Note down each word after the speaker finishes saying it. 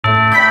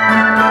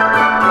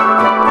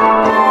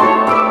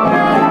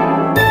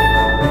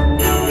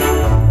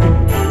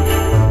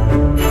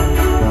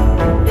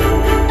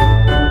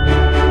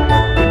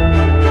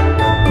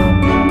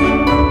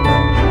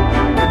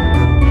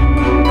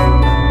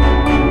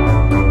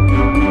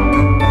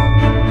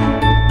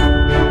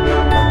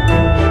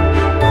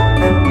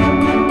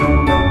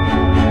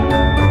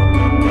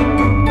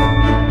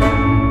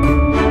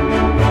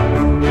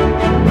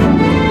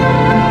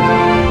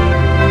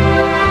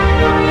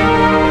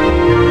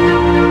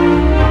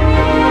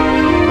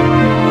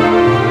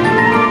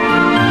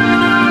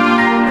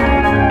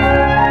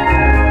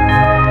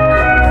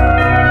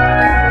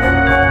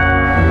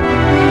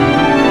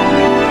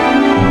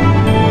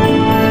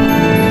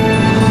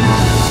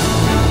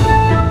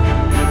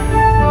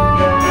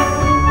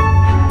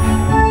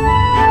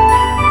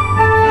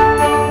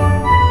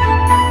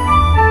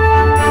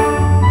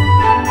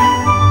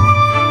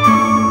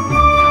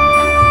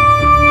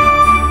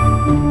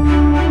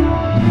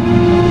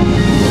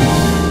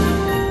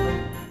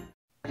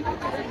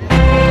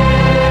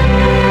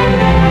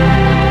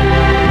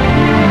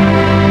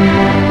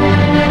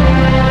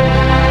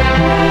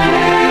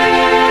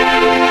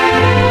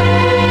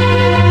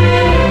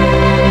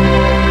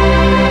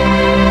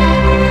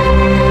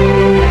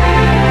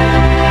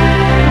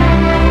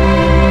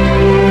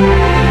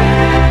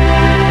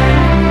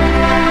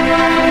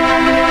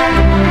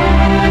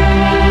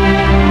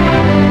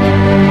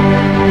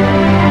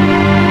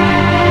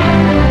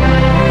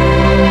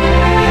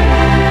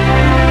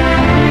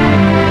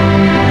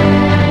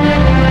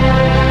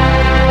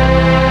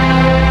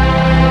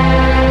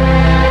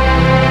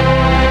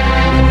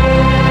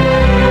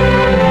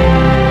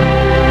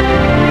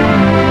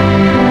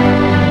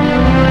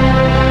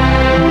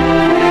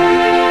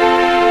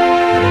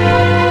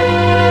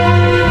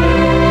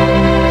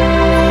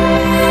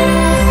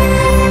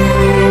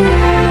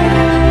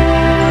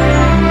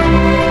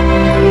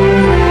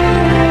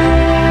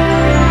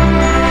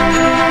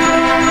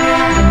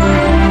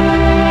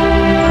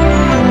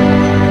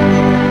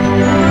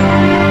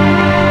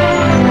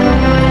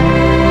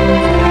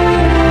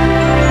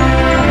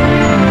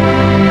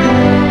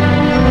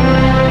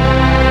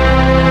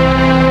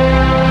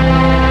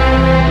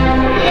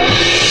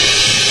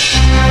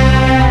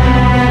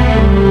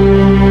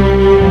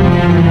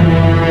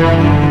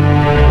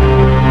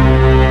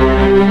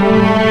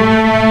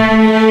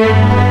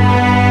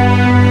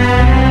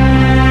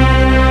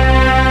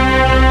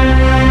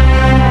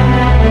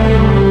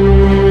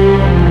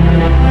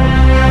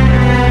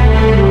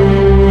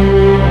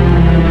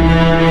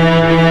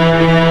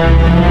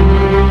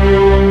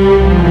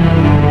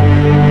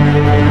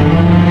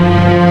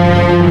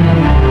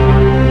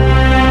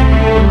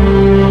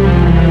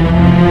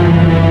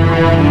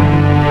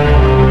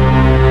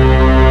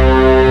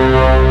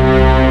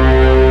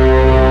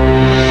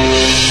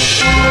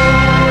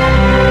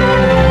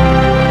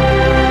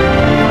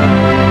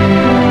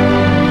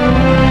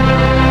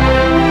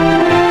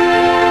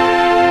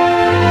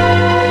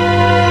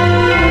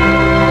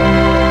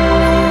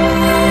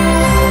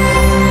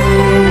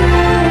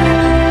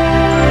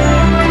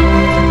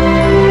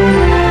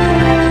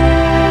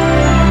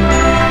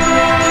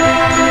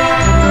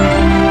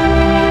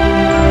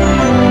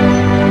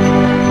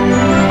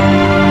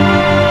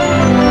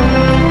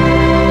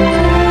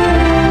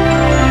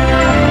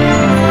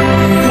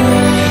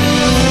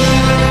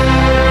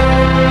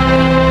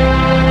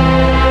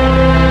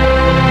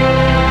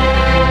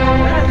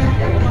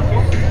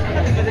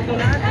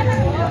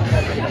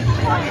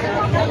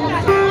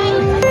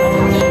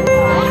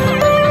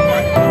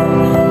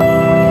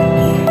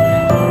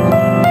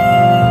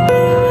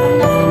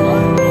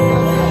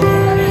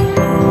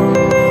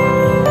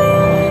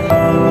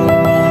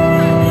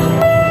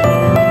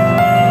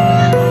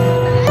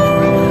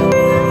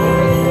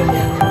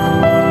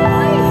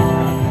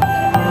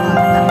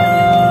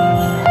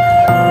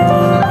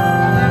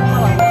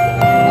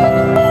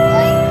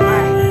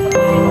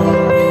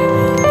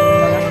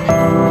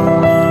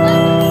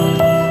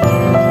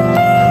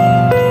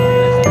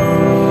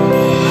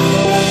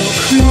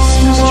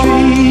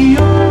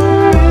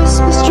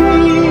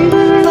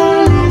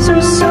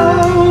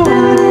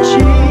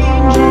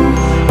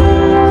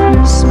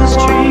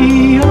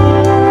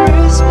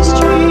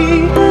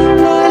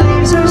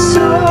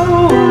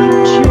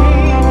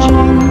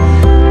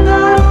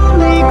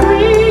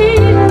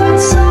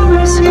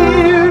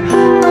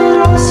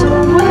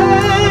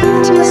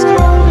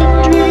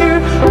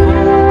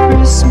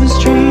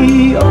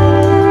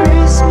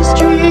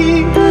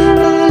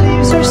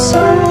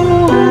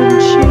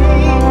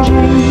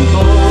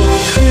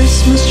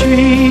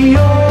tree,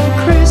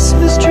 oh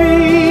Christmas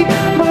tree,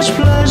 much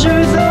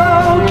pleasure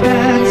thou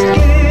canst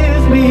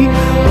give me.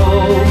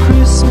 Oh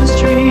Christmas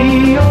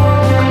tree,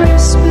 oh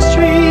Christmas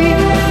tree,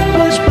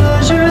 much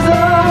pleasure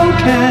thou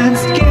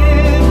canst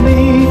give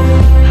me.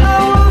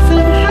 How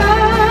often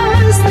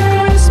has the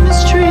Christmas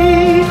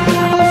tree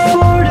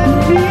afforded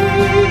me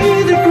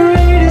the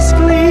greatest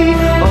glee.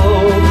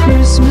 Oh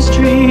Christmas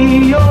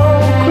tree, oh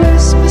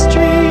Christmas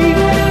tree,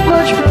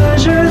 much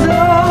pleasure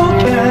thou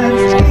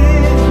canst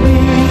give me.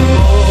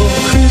 Oh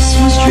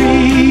Christmas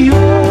tree,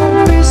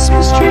 oh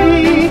Christmas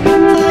tree,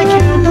 thy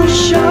candle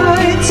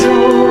shines so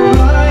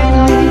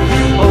brightly.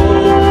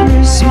 Oh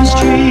Christmas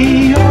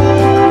tree,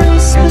 oh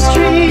Christmas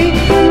tree,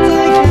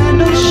 thy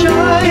candle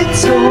shines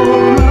so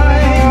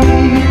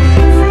brightly.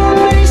 From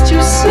base to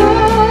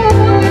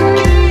sun,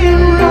 gay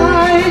and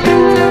bright,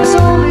 there's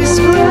only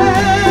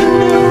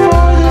splendor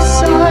for the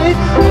sight.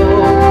 Oh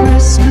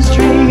Christmas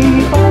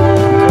tree,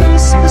 oh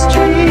Christmas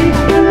tree,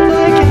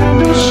 thy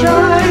candle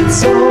shines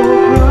so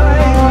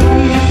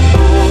brightly.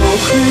 Oh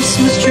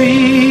Christmas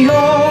tree,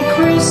 oh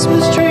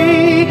Christmas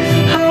tree,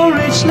 how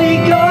richly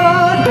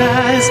God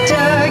has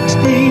decked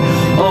thee.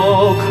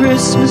 Oh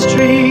Christmas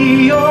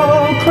tree,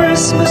 oh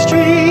Christmas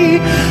tree,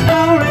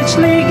 how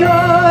richly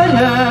God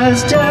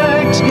has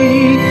decked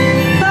thee.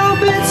 Thou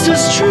bidst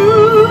us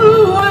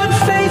true and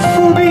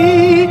faithful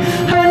be,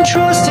 and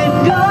trust in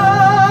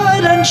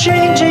God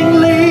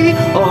unchangingly.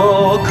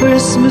 Oh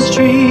Christmas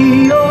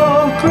tree,